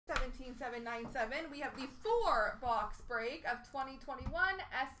18797. We have the 4-box break of 2021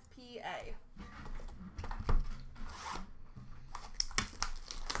 SPA.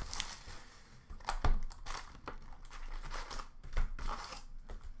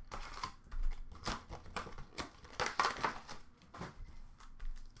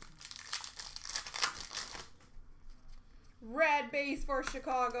 Red base for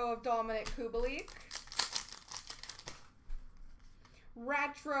Chicago of Dominic Kubalik.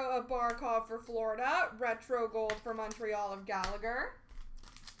 Retro of Barkov for Florida. Retro gold for Montreal of Gallagher.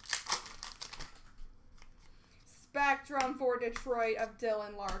 Spectrum for Detroit of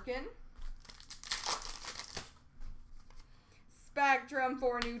Dylan Larkin. Spectrum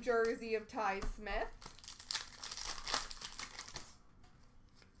for New Jersey of Ty Smith.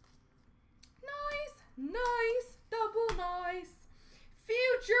 Nice, nice, double nice.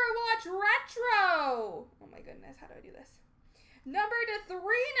 Future Watch Retro. Oh my goodness, how do I do this? Number to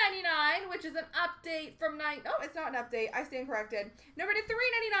 399, which is an update from oh, it's not an update. I stand corrected. Number to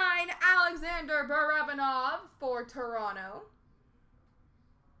 399, Alexander Barabanov for Toronto.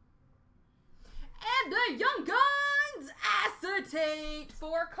 And the Young Guns acetate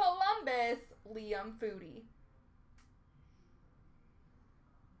for Columbus, Liam Foudy.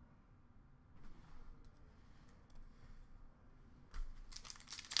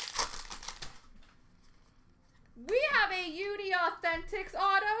 We have a UD Authentics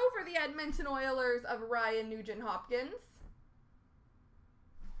auto for the Edmonton Oilers of Ryan Nugent-Hopkins.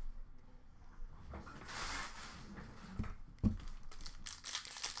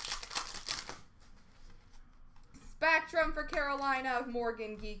 Spectrum for Carolina of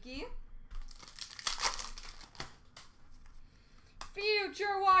Morgan Geekie.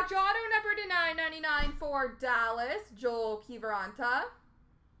 Future Watch auto number to 999 for Dallas, Joel Kiviranta.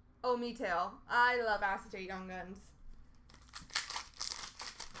 Oh, me tail. I love acetate Young Guns.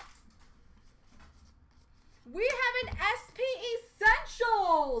 We have an SP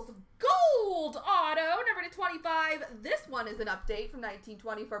Essentials gold auto, number to 25. This one is an update from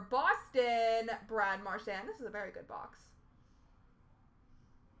 1920 for Boston, Brad Marchand. This is a very good box.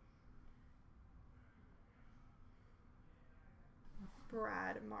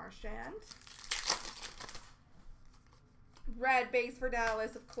 Brad Marchand. Red base for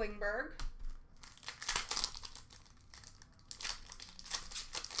Dallas of Klingberg.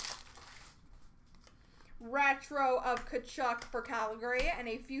 Retro of Kachuk for Calgary. And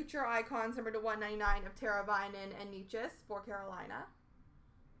a future icons number to 199 of Teravainen and Nietzsche for Carolina.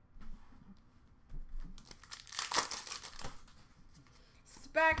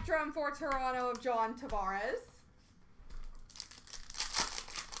 Spectrum for Toronto of John Tavares.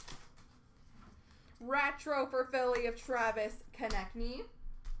 Retro for Philly of Travis Konechny.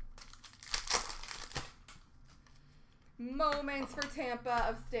 Moments for Tampa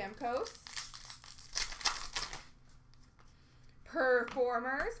of Stamkos.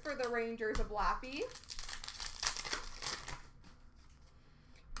 Performers for the Rangers of Lappy.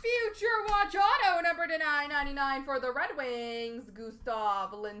 Future Watch auto number to 999 for the Red Wings,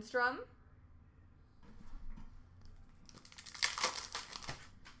 Gustav Lindstrom.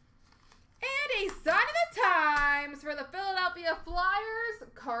 A sign of the times for the Philadelphia Flyers,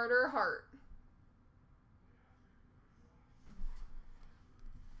 Carter Hart.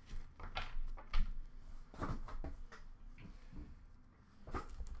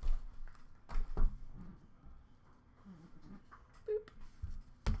 Boop.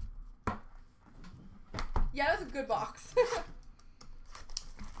 Yeah, that was a good box.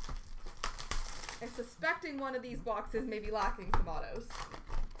 I'm suspecting one of these boxes may be lacking some autos.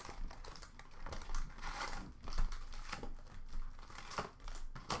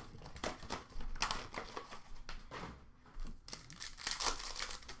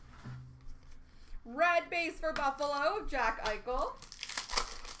 Red base for Buffalo, Jack Eichel.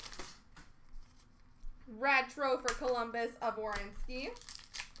 Retro for Columbus of Werenski.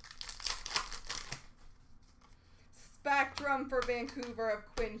 Spectrum for Vancouver of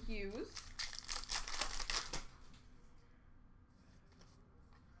Quinn Hughes.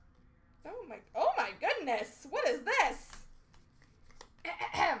 Oh my goodness, what is this?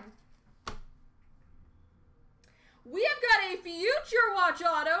 We have got a Future Watch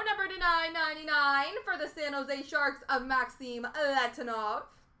auto, number to 999 for the San Jose Sharks of Maxim Letunov.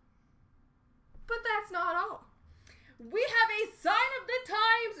 But that's not all. We have a Sign of the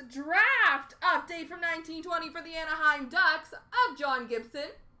Times draft update from 1920 for the Anaheim Ducks of John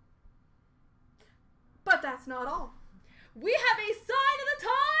Gibson. But that's not all. We have a Sign of the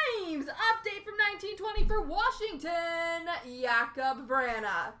Times update from 1920 for Washington, Jakob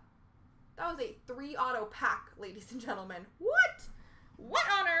Vrana. That was a 3-auto pack, ladies and gentlemen. What? What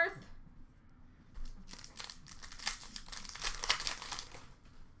on earth?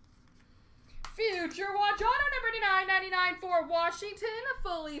 Future Watch Auto number /999 for Washington,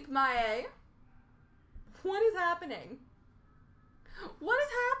 Philippe Maillet. What is happening? What is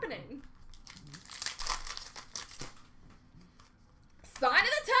happening? Sign of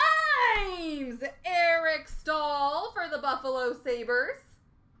the Times! Eric Stahl for the Buffalo Sabres.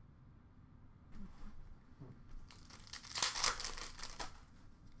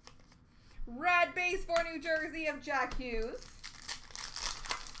 Red base for New Jersey of Jack Hughes.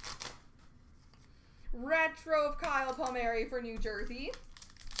 Retro of Kyle Palmieri for New Jersey.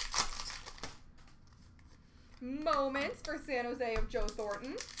 Moments for San Jose of Joe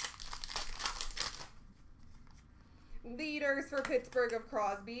Thornton. Leaders for Pittsburgh of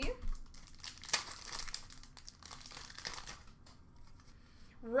Crosby.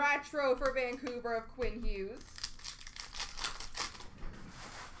 Retro for Vancouver of Quinn Hughes.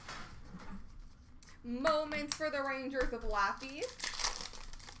 Moments for the Rangers of Laffy.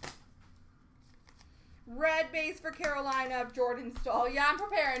 Red base for Carolina of Jordan Stahl. Yeah, I'm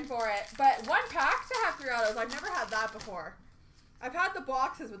preparing for it. But one pack to have 3 autos. I've never had that before. I've had the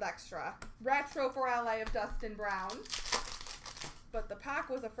boxes with extra. Retro for LA of Dustin Brown. But the pack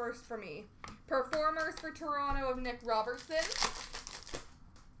was a first for me. Performers for Toronto of Nick Robertson.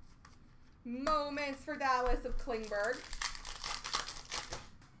 Moments for Dallas of Klingberg.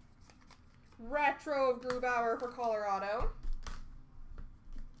 Retro of Grubauer for Colorado.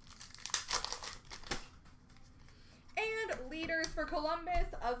 And leaders for Columbus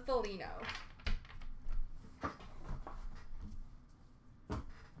of Foligno.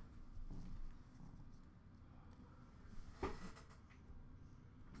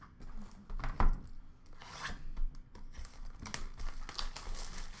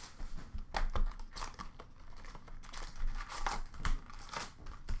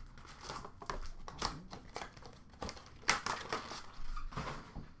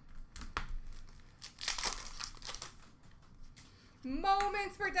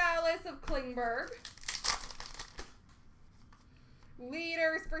 Moments for Dallas of Klingberg.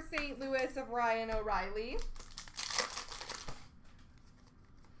 Leaders for St. Louis of Ryan O'Reilly.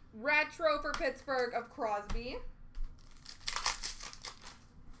 Retro for Pittsburgh of Crosby.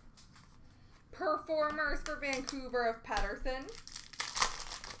 Performers for Vancouver of Pettersson.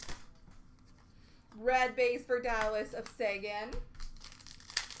 Red base for Dallas of Sagan.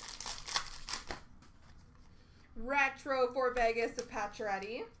 Retro for Vegas of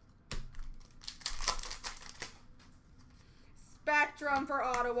Pacioretty. Spectrum for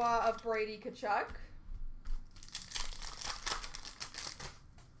Ottawa of Brady Tkachuk.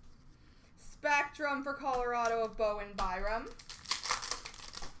 Spectrum for Colorado of Bowen Byram.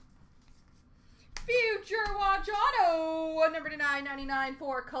 Future Watch Auto number /999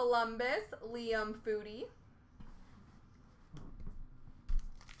 for Columbus, Liam Foudy.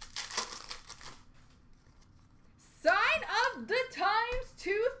 Sign of the Times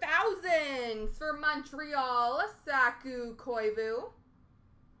 2000s for Montreal, Saku Koivu.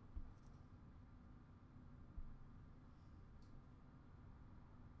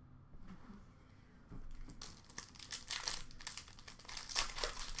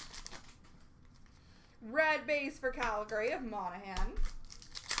 Red base for Calgary of Monahan.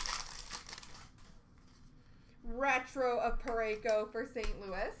 Retro of Parayko for St.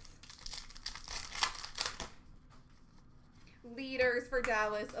 Louis. Leaders for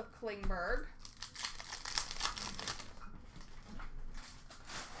Dallas of Klingberg.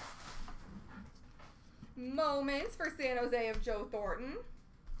 Moments for San Jose of Joe Thornton.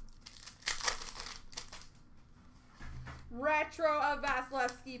 Retro of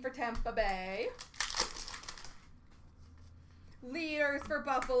Vasilevsky for Tampa Bay. Leaders for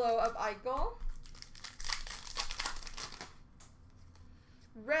Buffalo of Eichel.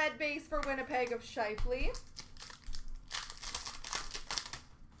 Red base for Winnipeg of Scheifele.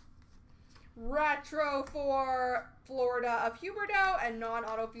 Retro for Florida of Huberdeau, and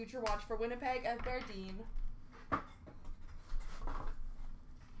non-auto Future Watch for Winnipeg of Berdine.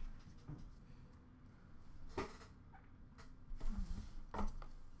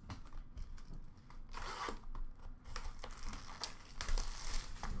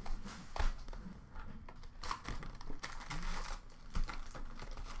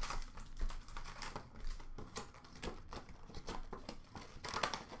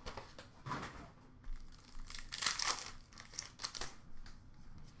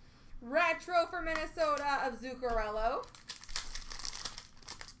 Retro for Minnesota of Zuccarello.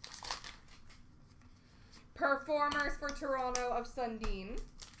 Performers for Toronto of Sundin.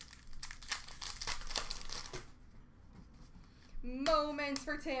 Moments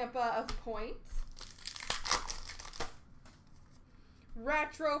for Tampa of Point.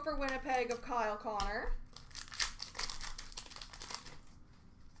 Retro for Winnipeg of Kyle Connor.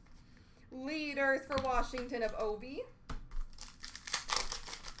 Leaders for Washington of Ovi.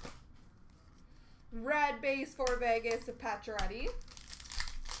 Red base for Vegas of Pacioretty.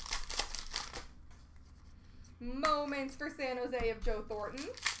 Moments for San Jose of Joe Thornton.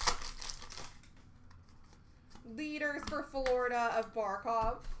 Leaders for Florida of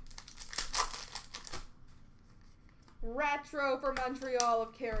Barkov. Retro for Montreal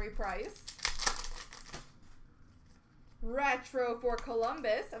of Carey Price. Retro for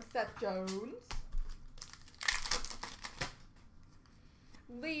Columbus of Seth Jones.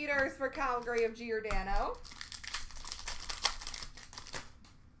 Leaders for Calgary of Giordano.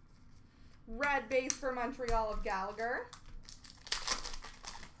 Red base for Montreal of Gallagher.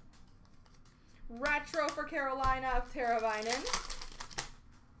 Retro for Carolina of Teravainen.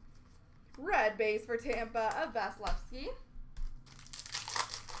 Red base for Tampa of Vasilevsky.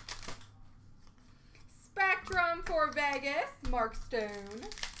 Spectrum for Vegas, Mark Stone.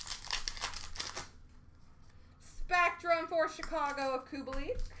 Spectrum for Chicago of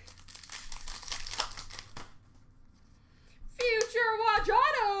Kubalik. Future Watch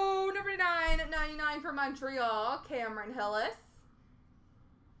Auto, number 9/99 for Montreal, Cameron Hillis.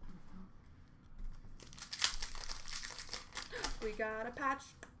 We got a patch.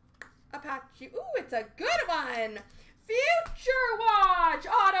 Ooh, it's a good one. Future Watch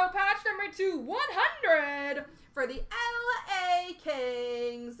Auto patch number 2/100 for the LA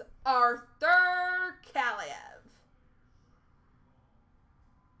Kings, Arthur Kaliev.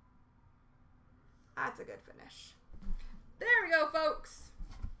 That's a good finish. There we go, folks.